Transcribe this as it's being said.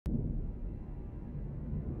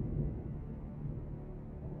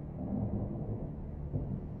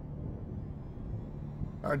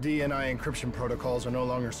Our DNI encryption protocols are no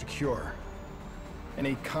longer secure.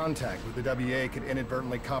 Any contact with the WA could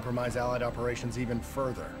inadvertently compromise Allied operations even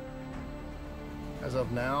further. As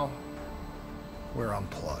of now, we're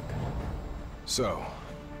unplugged. So,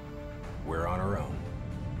 we're on our own.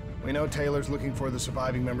 We know Taylor's looking for the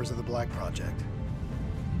surviving members of the Black Project.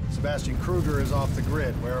 Sebastian Kruger is off the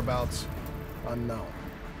grid, whereabouts unknown.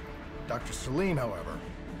 Dr. Salim, however,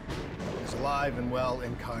 is alive and well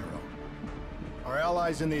in Cairo. Our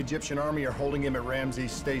allies in the Egyptian army are holding him at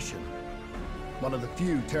Ramses Station, one of the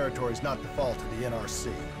few territories not default to the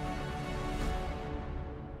NRC.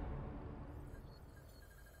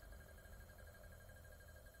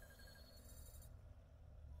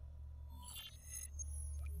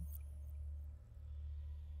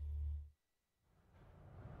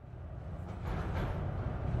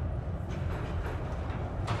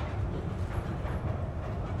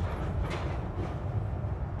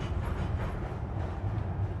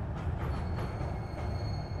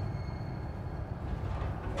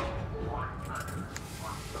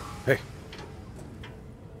 Hey.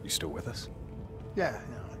 You still with us? Yeah,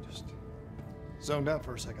 I just zoned out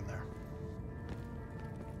for a second there.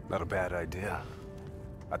 Not a bad idea.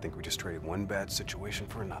 I think we just traded one bad situation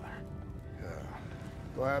for another. Yeah.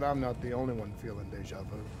 Glad I'm not the only one feeling deja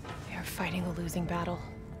vu. We are fighting a losing battle.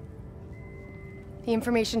 The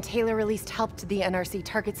information Taylor released helped the NRC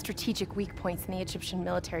target strategic weak points in the Egyptian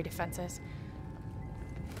military defenses.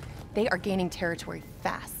 They are gaining territory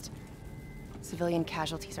fast. Civilian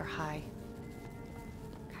casualties are high.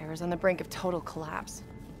 Cairo's on the brink of total collapse.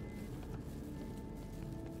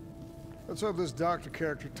 Let's hope this doctor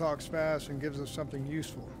character talks fast and gives us something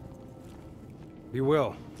useful. He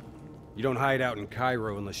will. You don't hide out in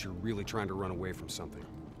Cairo unless you're really trying to run away from something.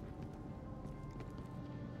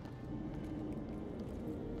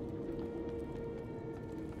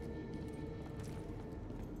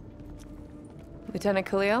 Lieutenant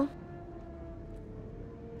Khalil?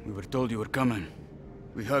 We were told you were coming.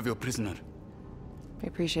 We have your prisoner. We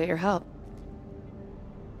appreciate your help.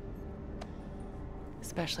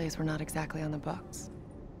 Especially as we're not exactly on the books.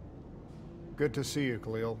 Good to see you,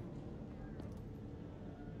 Khalil.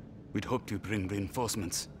 We'd hoped to bring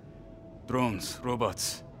reinforcements. Drones,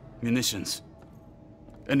 robots, munitions.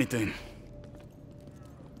 Anything.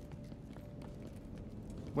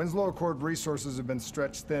 Winslow Accord resources have been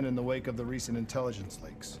stretched thin in the wake of the recent intelligence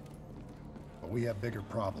leaks. But we have bigger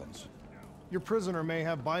problems. Your prisoner may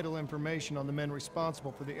have vital information on the men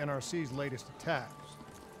responsible for the NRC's latest attacks.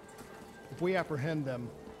 If we apprehend them,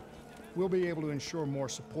 we'll be able to ensure more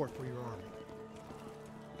support for your army.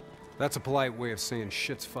 That's a polite way of saying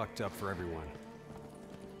shit's fucked up for everyone.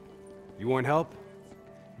 You want help?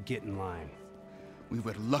 Get in line. We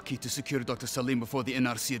were lucky to secure Dr. Salim before the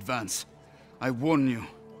NRC advance. I warn you,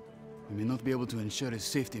 we may not be able to ensure his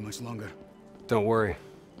safety much longer. Don't worry.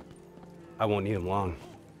 I won't need him long.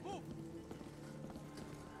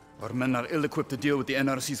 Our men are ill-equipped to deal with the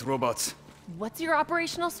NRC's robots. What's your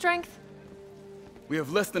operational strength? We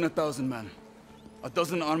have less than 1,000 men.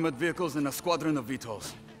 12 armored vehicles and a squadron of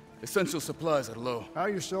VTOLs. Essential supplies are low. How are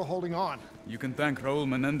you still holding on? You can thank Raul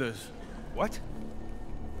Menendez. What?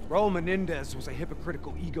 Raul Menendez was a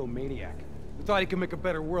hypocritical egomaniac who thought he could make a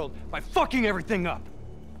better world by fucking everything up.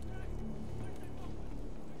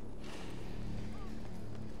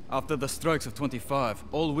 After the strikes of 25,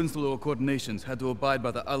 all Winslow Accord nations had to abide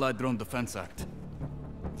by the Allied Drone Defense Act.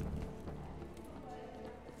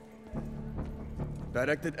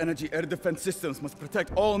 Directed energy air defense systems must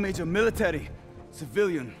protect all major military,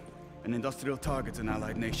 civilian, and industrial targets in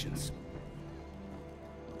Allied nations.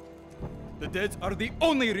 The dead are the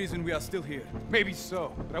only reason we are still here. Maybe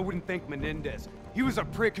so, but I wouldn't thank Menendez. He was a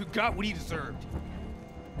prick who got what he deserved.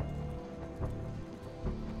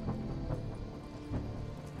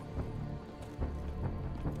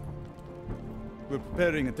 We're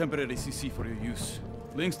preparing a temporary CC for your use.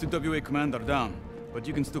 Links to WA Command are down, but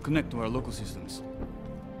you can still connect to our local systems.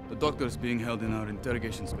 The doctor is being held in our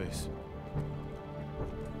interrogation space.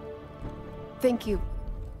 Thank you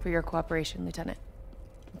for your cooperation, Lieutenant.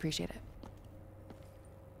 Appreciate it.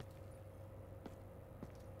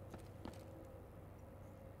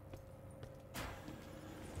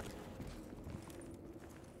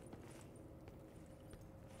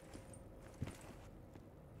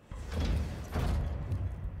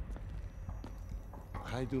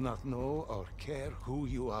 I do not know or care who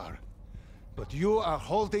you are, but you are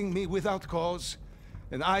holding me without cause,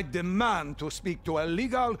 and I demand to speak to a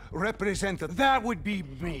legal representative. That would be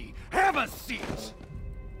me. Have a seat!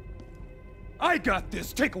 I got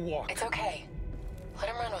this. Take a walk. It's okay. Let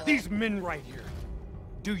him run with These men right here.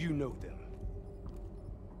 Do you know them?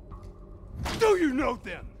 Do you know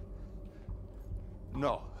them?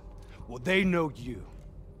 No. Well, they know you.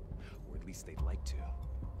 Or at least they'd like to.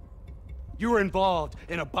 You were involved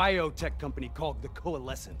in a biotech company called the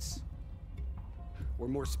Coalescence. Or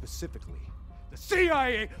more specifically, the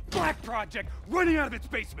CIA Black Project running out of its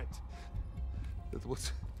basement. That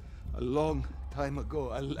was a long time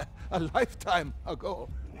ago, a lifetime ago.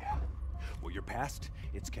 Yeah. Well, your past,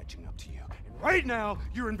 it's catching up to you. And right now,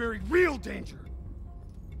 you're in very real danger.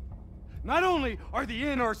 Not only are the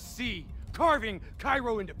NRC carving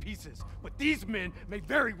Cairo into pieces, but these men may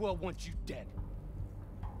very well want you dead.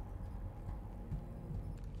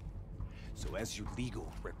 So as your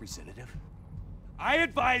legal representative, I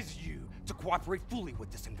advise you to cooperate fully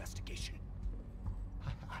with this investigation.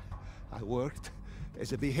 I worked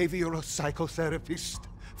as a behavioral psychotherapist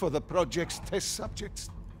for the project's test subjects.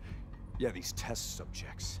 Yeah, these test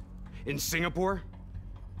subjects. In Singapore?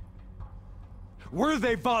 Were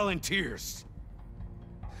they volunteers?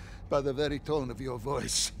 By the very tone of your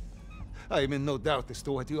voice, I am in no doubt as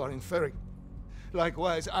to what you are inferring.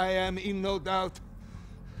 Likewise, I am in no doubt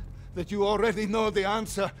that you already know the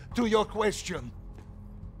answer to your question.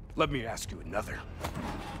 Let me ask you another.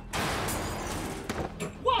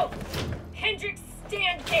 Whoa! Hendricks,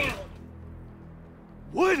 stand down!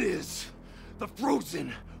 What is the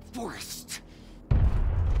frozen forest?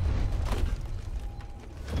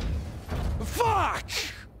 Fuck!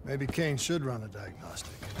 Maybe Kane should run a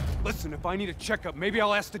diagnostic. Listen, if I need a checkup, maybe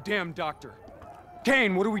I'll ask the damn doctor.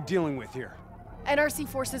 Kane, what are we dealing with here? NRC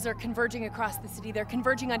forces are converging across the city. They're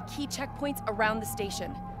converging on key checkpoints around the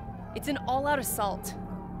station. It's an all-out assault.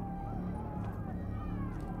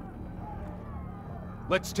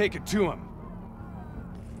 Let's take it to him.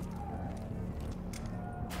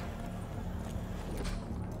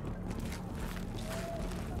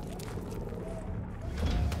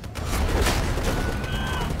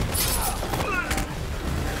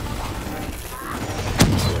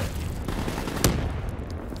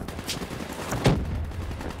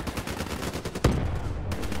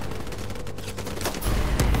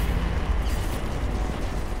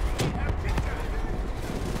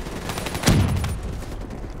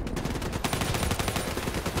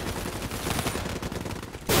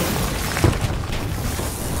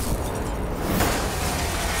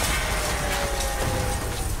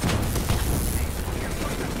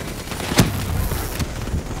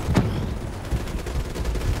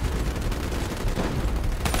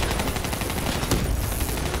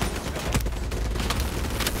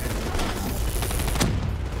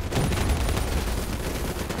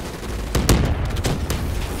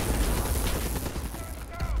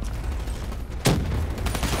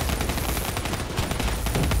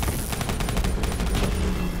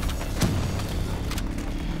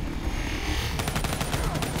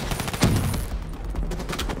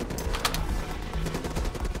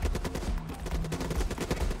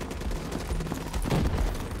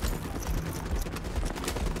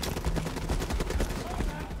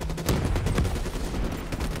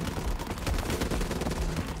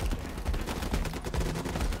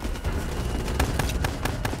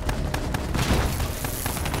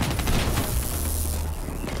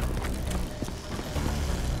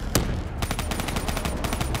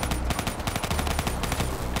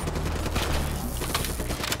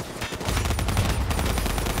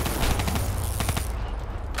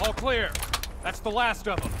 Clear. That's the last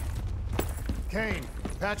of them. Kane,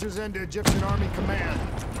 patches into Egyptian Army Command.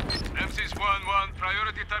 MC's 1-1,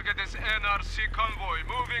 priority target is NRC convoy,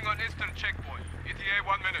 moving on eastern checkpoint. ETA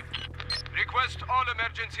 1 minute. Request all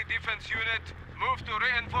emergency defense unit, move to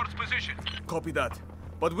reinforced position. Copy that.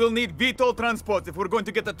 But we'll need VTOL transport if we're going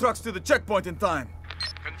to get the trucks to the checkpoint in time.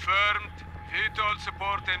 Confirmed. VTOL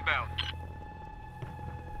support inbound.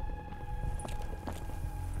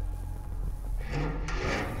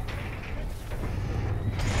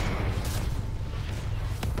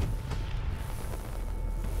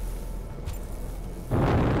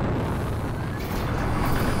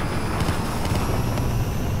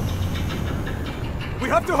 We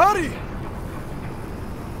have to hurry!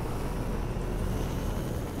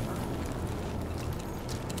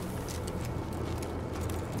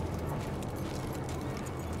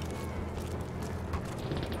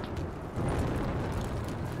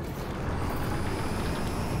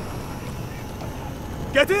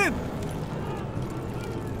 Get in!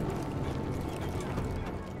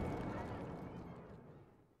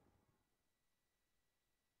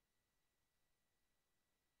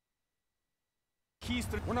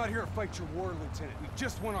 We're not here to fight your war, Lieutenant. We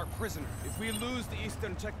just want our prisoner. If we lose the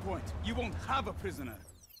eastern checkpoint, you won't have a prisoner.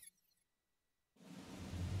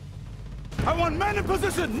 I want men in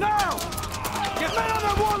position now! Get men on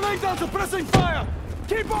that wall laying down suppressing fire!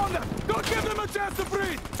 Keep on them! Don't give them a chance to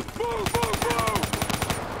breathe! Move, move,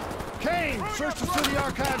 move! Kane, search the city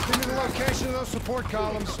archives to the location of those support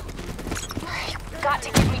columns. You've got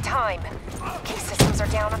to give me time. Case systems are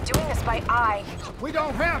down. I'm doing this by eye. We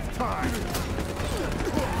don't have time!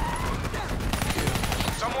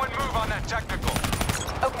 Someone move on that technical.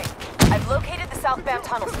 Okay, I've located the southbound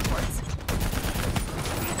tunnel supports.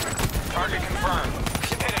 Target confirmed.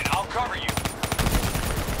 Hit it, I'll cover you.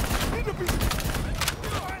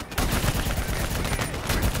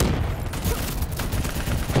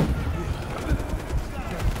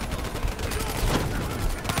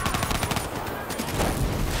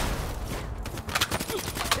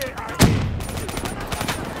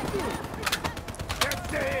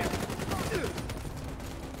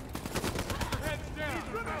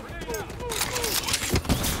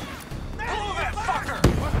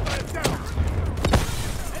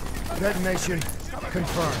 Detonation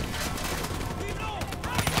confirmed.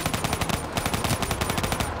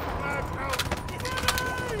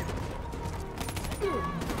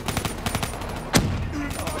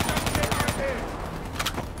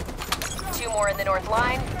 2 more in the north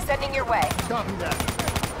line, sending your way. Copy that.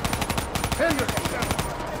 Hendricks,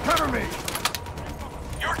 cover me!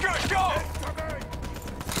 You're good, go!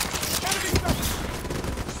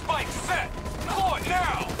 Spike set! Pull it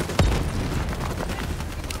now!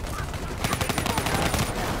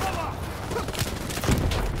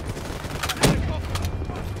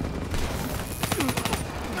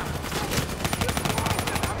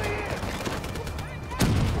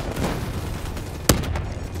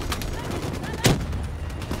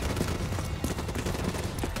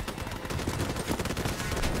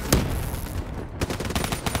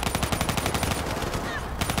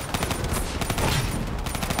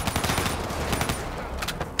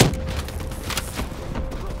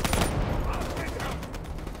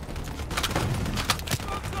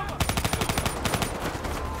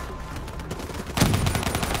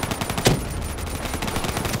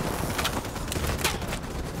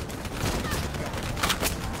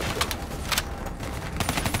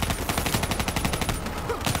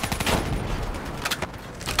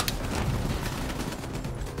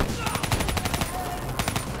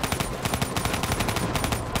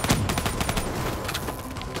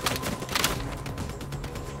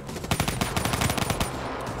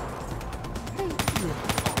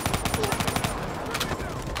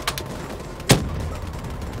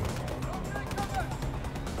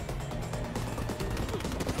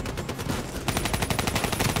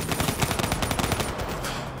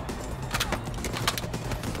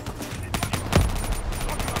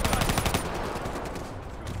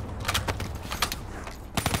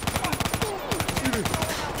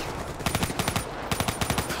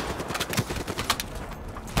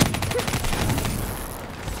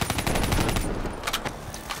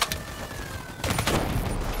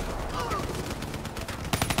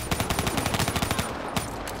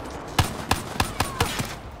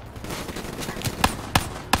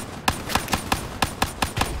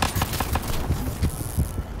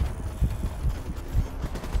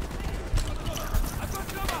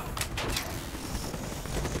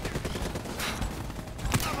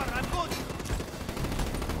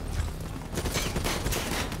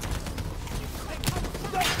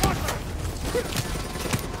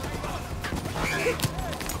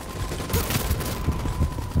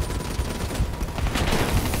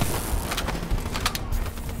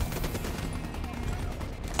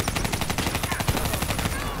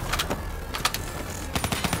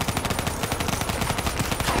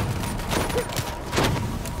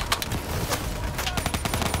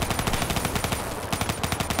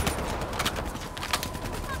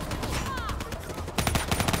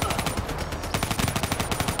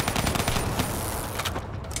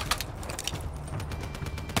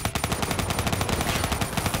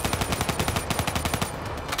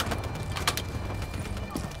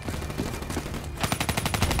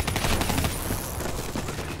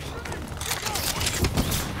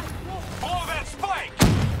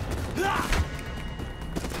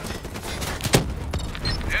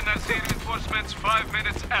 Reinforcements 5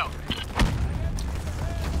 minutes out.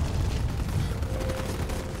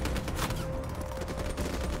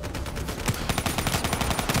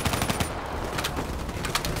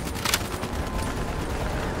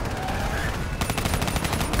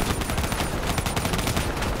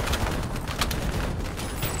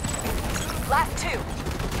 Last 2.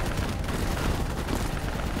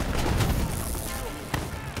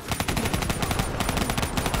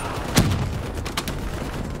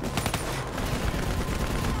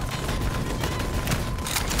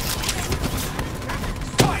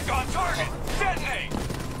 Spike on target!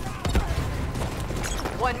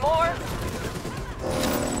 One more.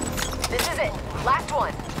 This is it. Last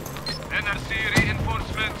one. NRC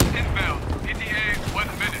reinforcements inbound. ETA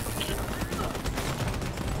 1 minute.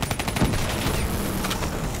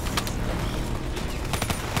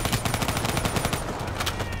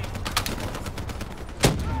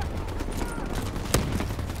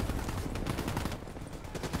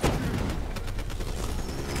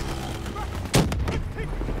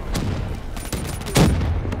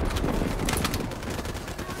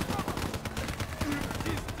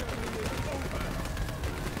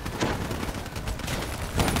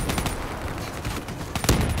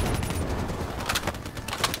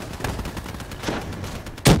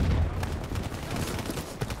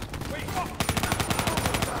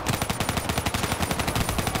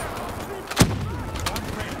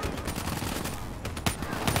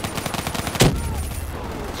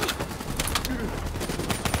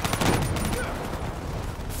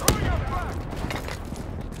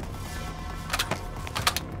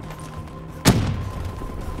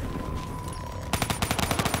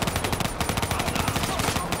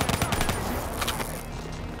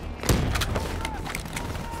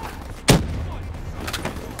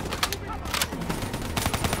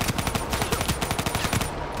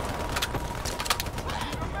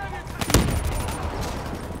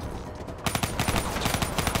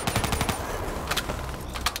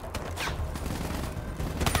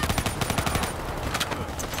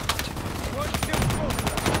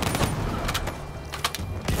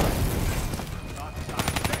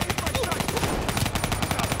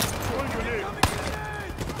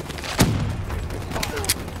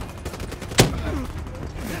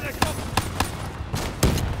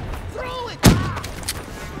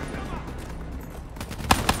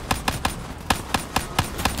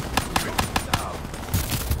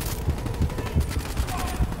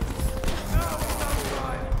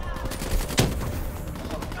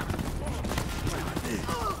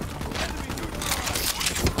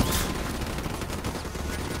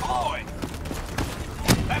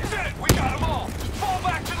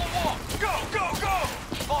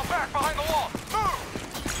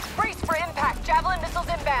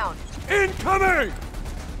 Incoming!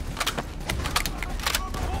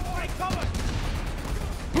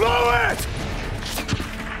 Blow it!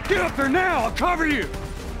 Get up there now, I'll cover you!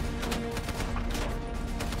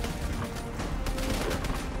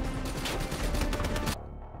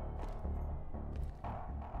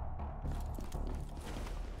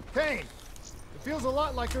 Kane! It feels a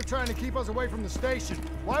lot like they're trying to keep us away from the station.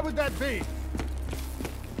 Why would that be?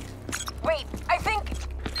 Wait, I think...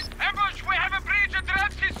 Ambush! We have a breach at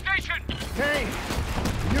Radsky Station! Kane!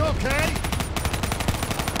 You okay?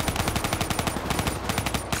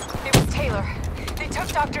 It was Taylor. They took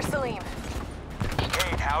Dr. Salim.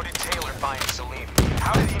 Kane, how did Taylor find Salim?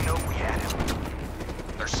 How did he know we had him?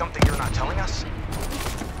 There's something you're not telling us?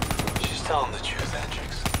 She's telling the truth,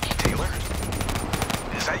 Hendricks. Taylor?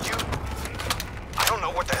 Is that you? I don't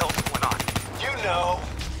know what the hell's going on.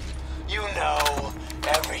 You know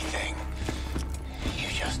everything. You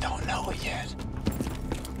just don't know it yet.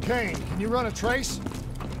 Kane, can you run a trace?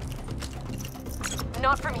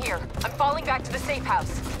 Not from here. I'm falling back to the safe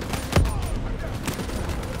house.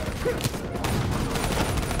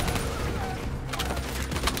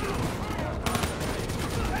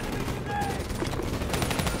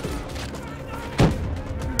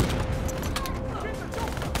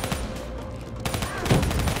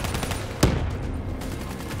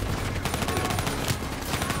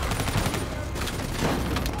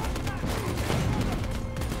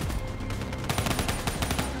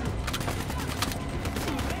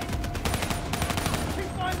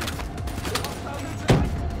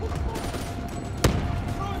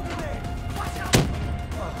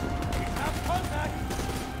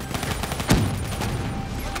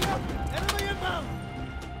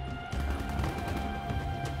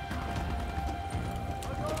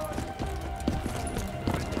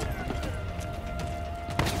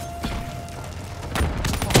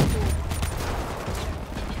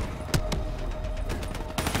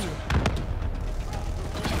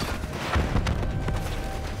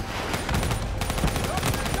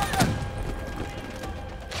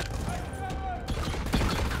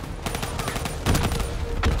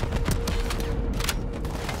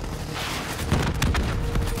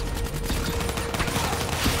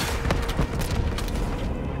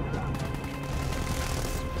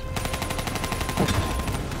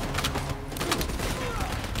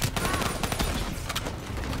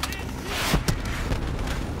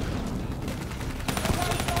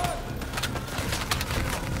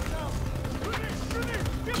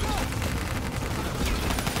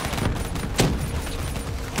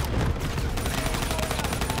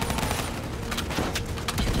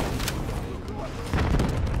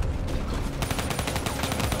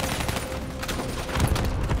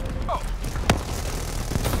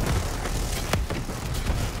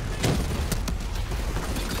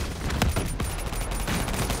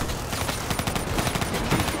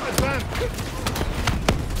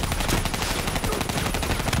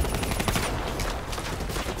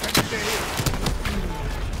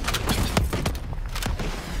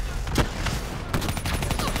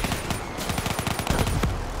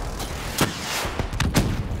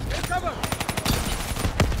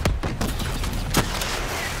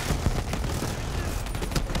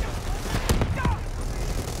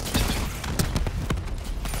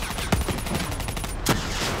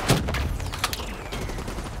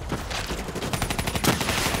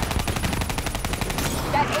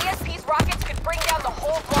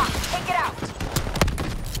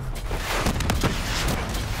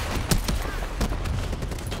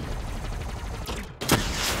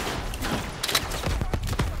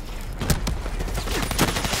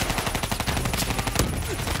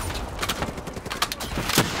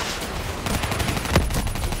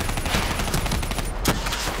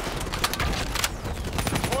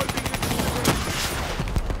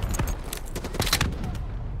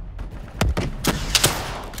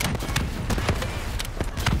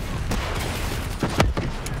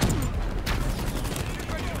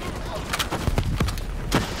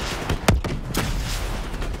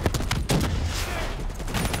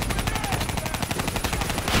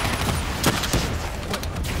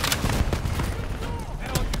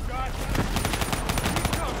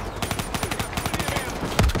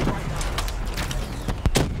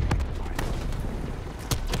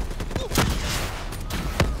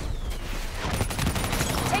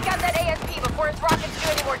 before its rockets do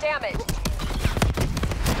any more damage.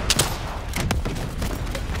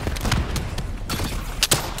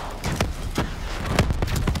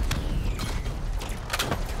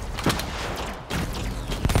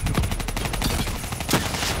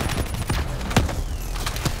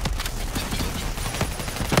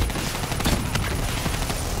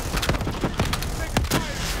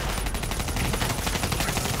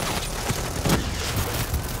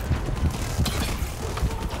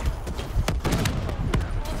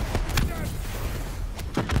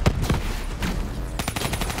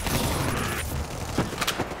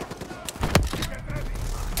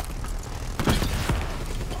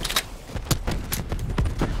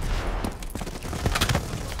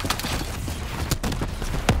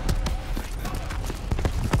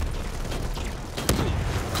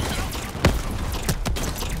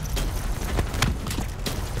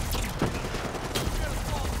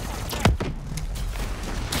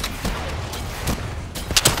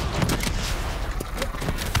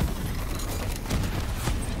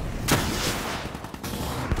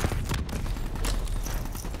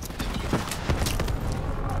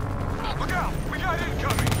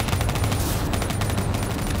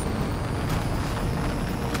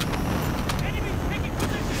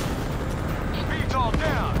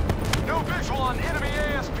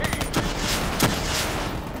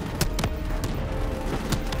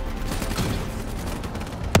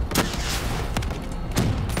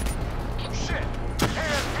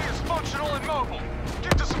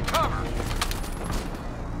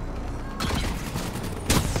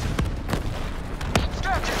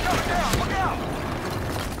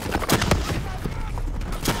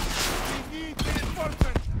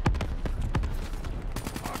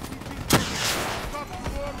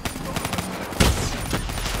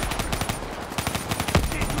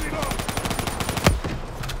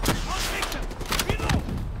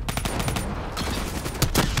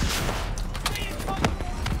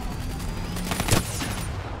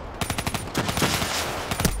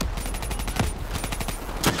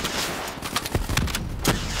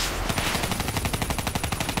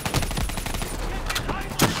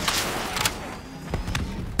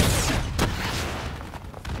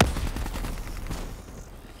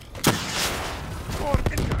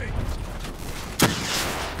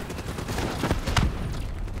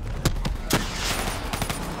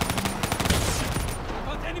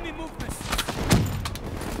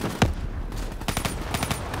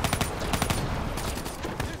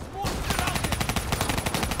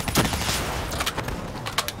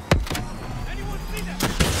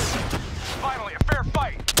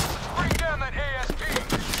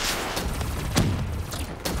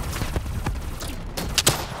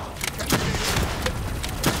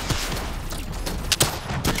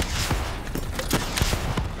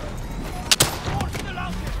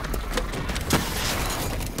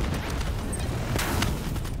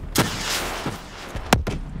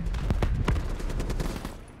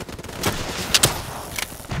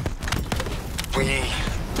 We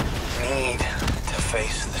need to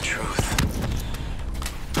face the truth.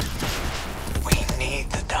 We need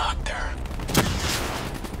the doctor.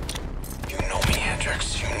 You know me,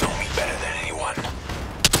 Hendricks. You know me better than anyone.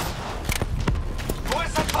 Who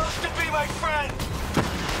is supposed to be my friend?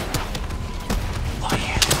 All you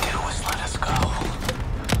had to do was let us go.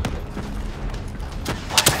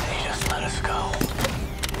 Why didn't they just let us go?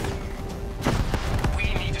 We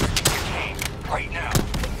need to speak to Kane right now.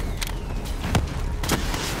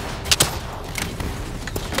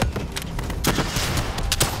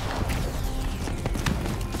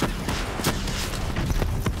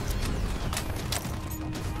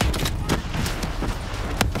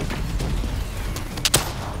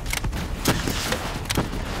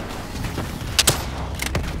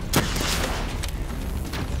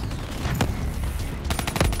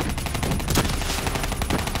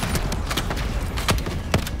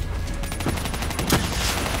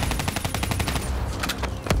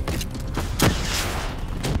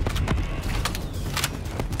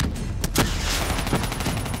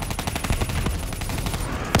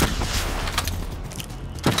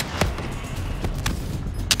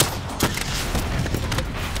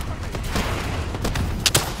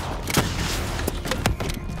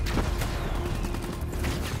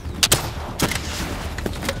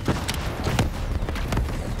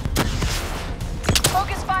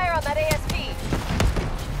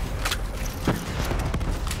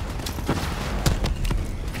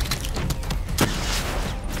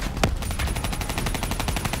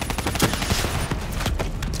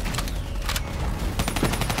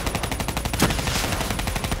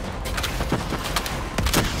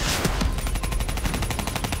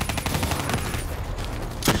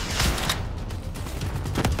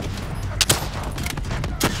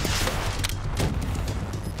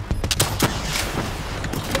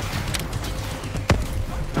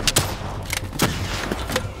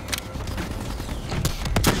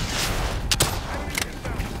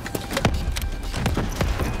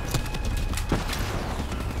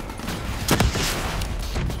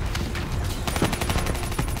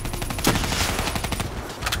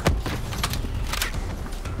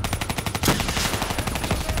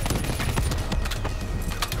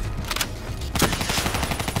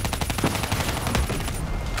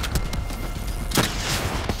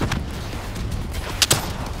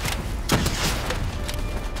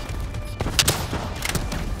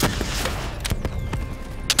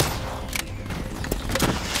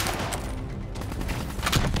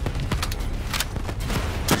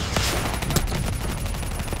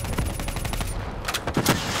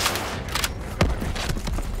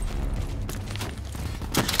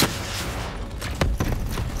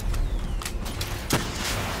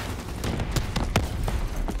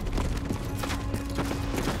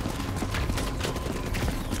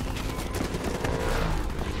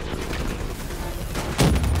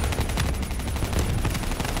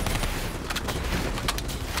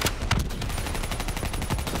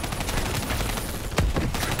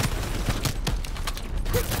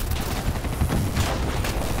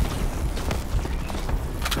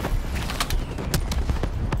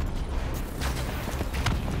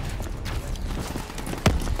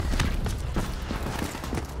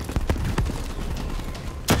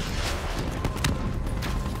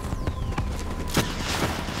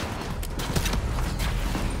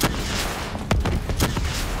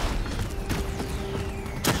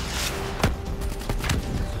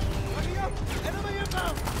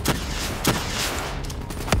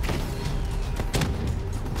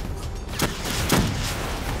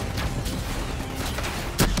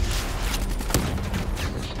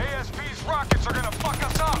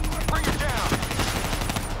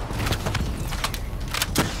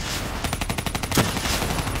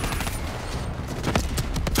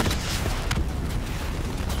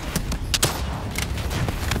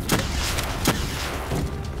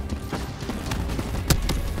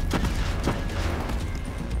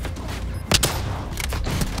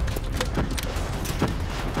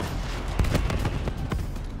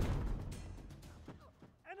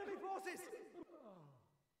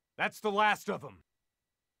 That's the last of them.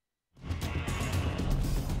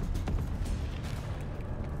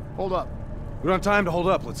 Hold up. We don't have time to hold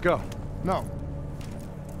up. Let's go. No.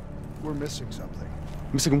 We're missing something.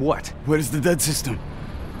 Missing what? Where's the dead system?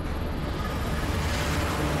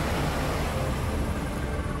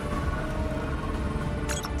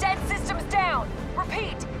 Dead system's down!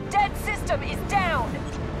 Repeat, dead system is down!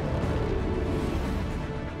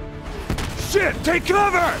 Shit! Take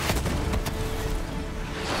cover!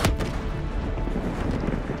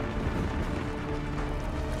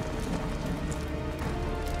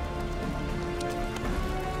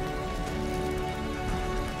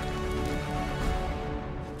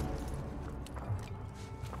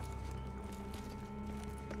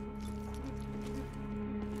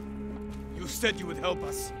 You said you would help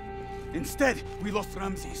us. Instead, we lost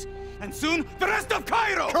Ramses. And soon, the rest of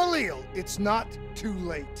Cairo! Khalil, it's not too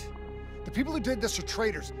late. The people who did this are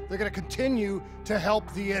traitors. They're gonna continue to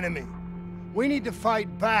help the enemy. We need to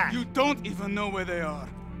fight back. You don't even know where they are.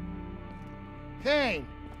 Kane,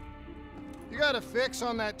 you got a fix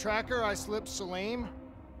on that tracker I slipped Salim?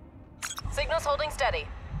 Signal's holding steady.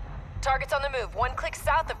 Target's on the move, 1 click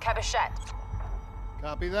south of Cabochette.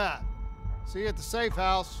 Copy that. See you at the safe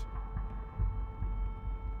house.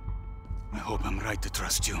 I hope I'm right to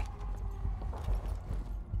trust you.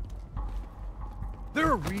 There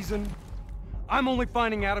a reason I'm only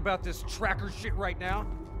finding out about this tracker shit right now?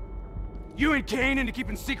 You and Kane into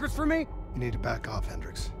keeping secrets from me? You need to back off,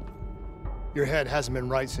 Hendricks. Your head hasn't been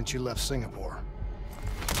right since you left Singapore.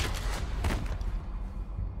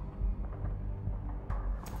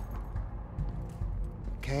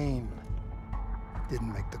 Kane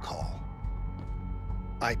didn't make the call.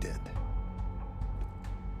 I did.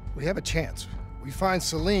 We have a chance. We find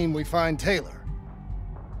Salim, we find Taylor.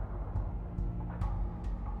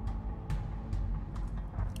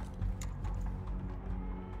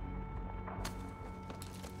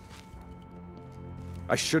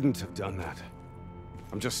 I shouldn't have done that.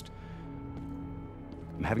 I'm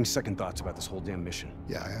having second thoughts about this whole damn mission.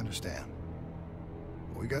 Yeah, I understand.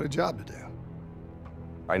 We got a job to do.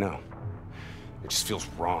 I know. It just feels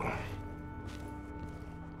wrong.